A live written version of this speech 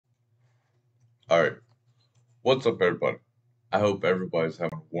Alright, what's up, everybody? I hope everybody's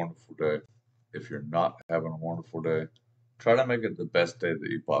having a wonderful day. If you're not having a wonderful day, try to make it the best day that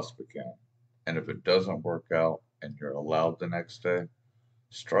you possibly can. And if it doesn't work out and you're allowed the next day,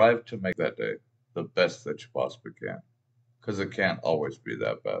 strive to make that day the best that you possibly can, because it can't always be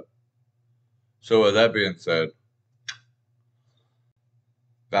that bad. So, with that being said,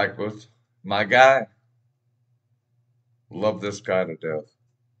 back with my guy. Love this guy to death.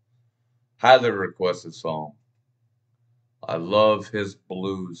 Highly requested song. I love his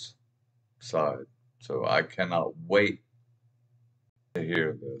blues side. So I cannot wait to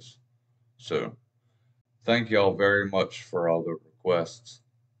hear this. So thank y'all very much for all the requests.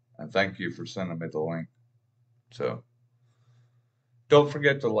 And thank you for sending me the link. So don't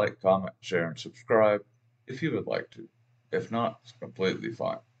forget to like, comment, share, and subscribe if you would like to. If not, it's completely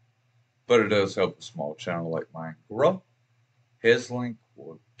fine. But it does help a small channel like mine grow. His link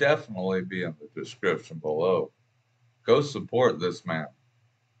will definitely be in the description below. Go support this man.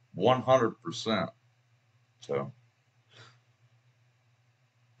 100%. So,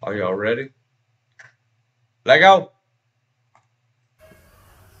 are y'all ready? Let go!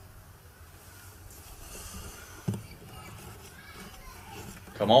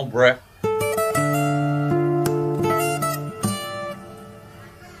 Come on, bruh.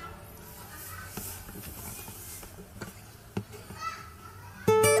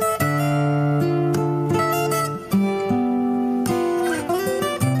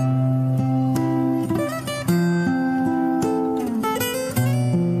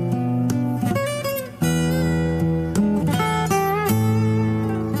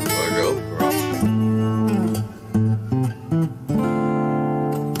 Let go, bro.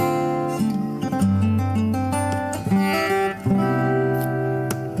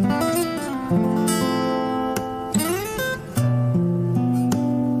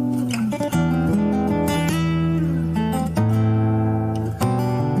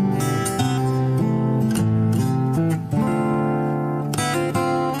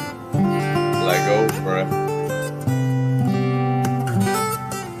 Let go, bruh.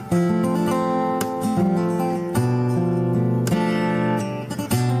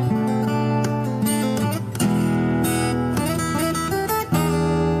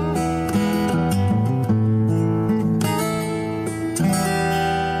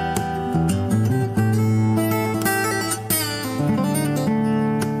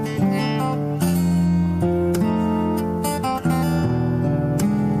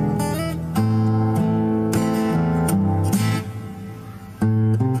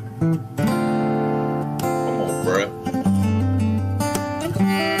 Come on, bruh.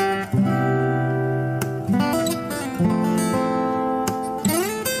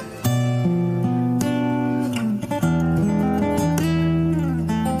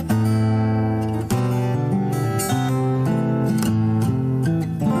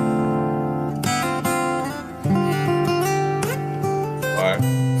 Alright.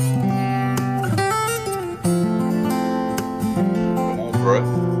 Come on, bruh.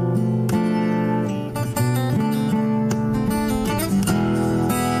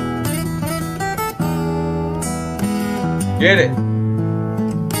 Get it.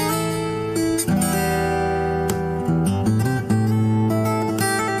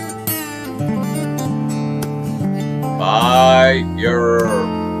 Fire.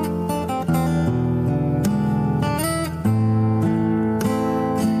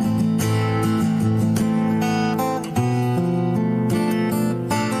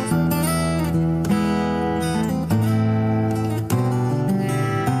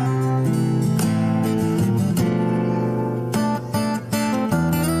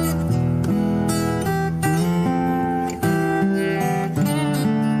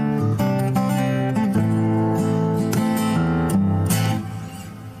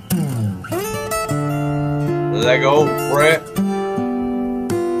 Let go, bruh.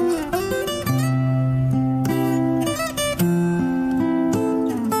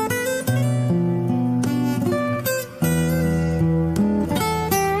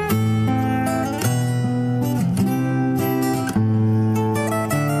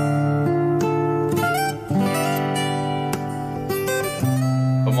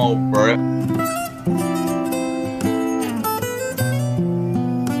 Come on, bruh.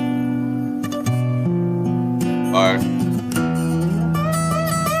 Alright.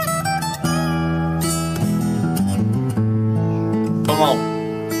 Come on.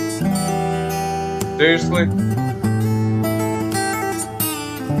 Seriously?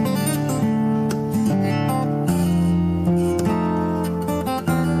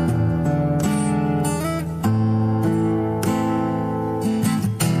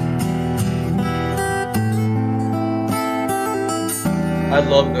 I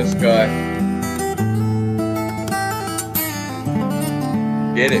love this guy.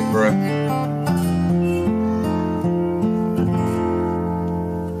 Get it, bro.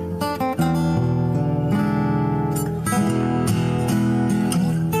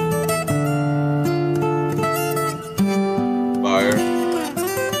 Fire.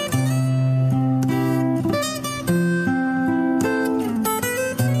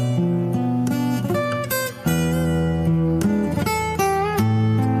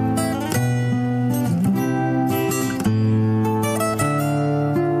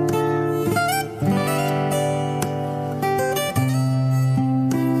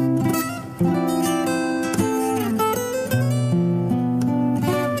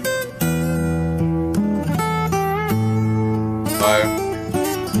 Fire.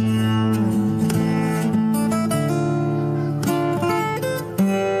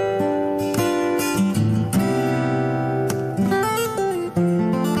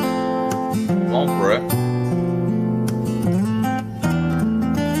 Come on, bro.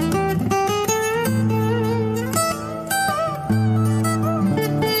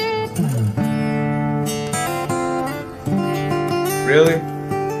 Really?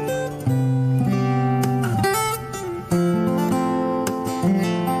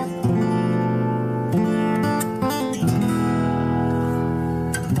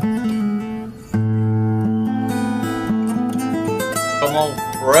 Come on,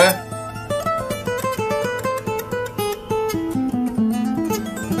 bruh.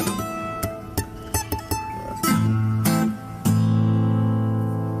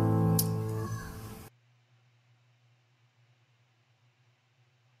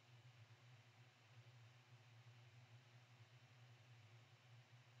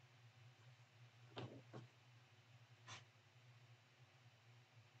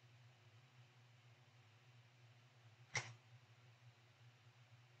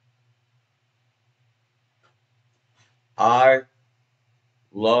 I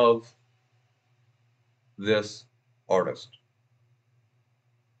love this artist.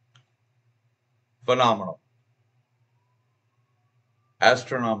 Phenomenal.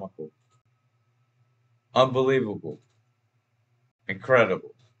 Astronomical. Unbelievable.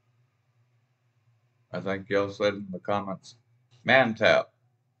 Incredible. I think y'all said in the comments. Man tap.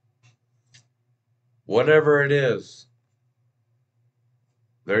 Whatever it is,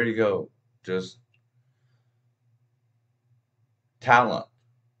 there you go. Just talent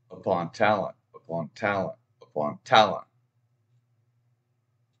upon talent upon talent upon talent.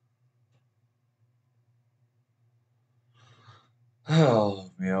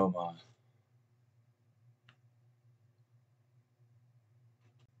 Oh, me, oh my.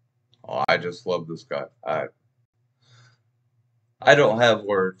 Oh, I just love this guy. I don't have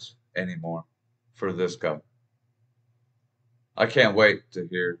words anymore for this guy. I can't wait to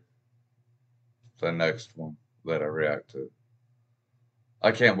hear the next one that I react to.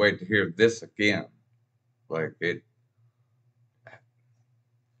 I can't wait to hear this again. Like it.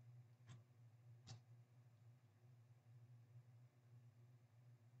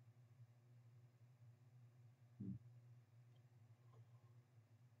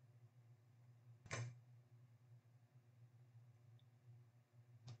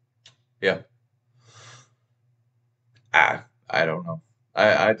 Yeah. I don't know.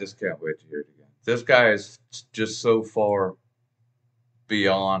 I just can't wait to hear it again. This guy is just so far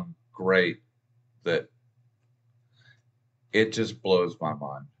beyond great that it just blows my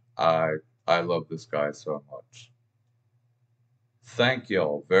mind. I love this guy so much. Thank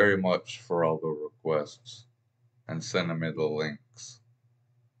y'all very much for all the requests and sending me the links.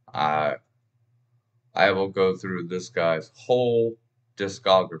 I I will go through this guy's whole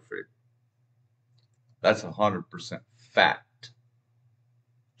discography. That's 100% fact.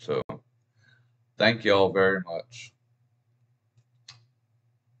 So thank y'all very much.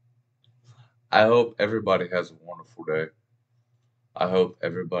 I hope everybody has a wonderful day. I hope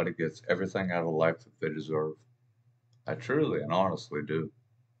everybody gets everything out of life that they deserve. I truly and honestly do.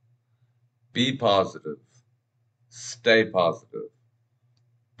 Be positive. Stay positive.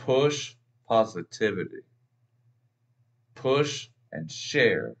 Push positivity. Push and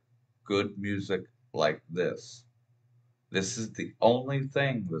share good music like this. This is the only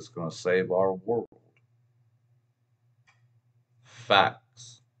thing that's going to save our world.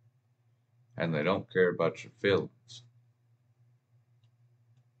 Facts. And they don't care about your feelings.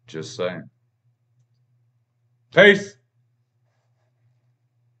 Just saying. Peace.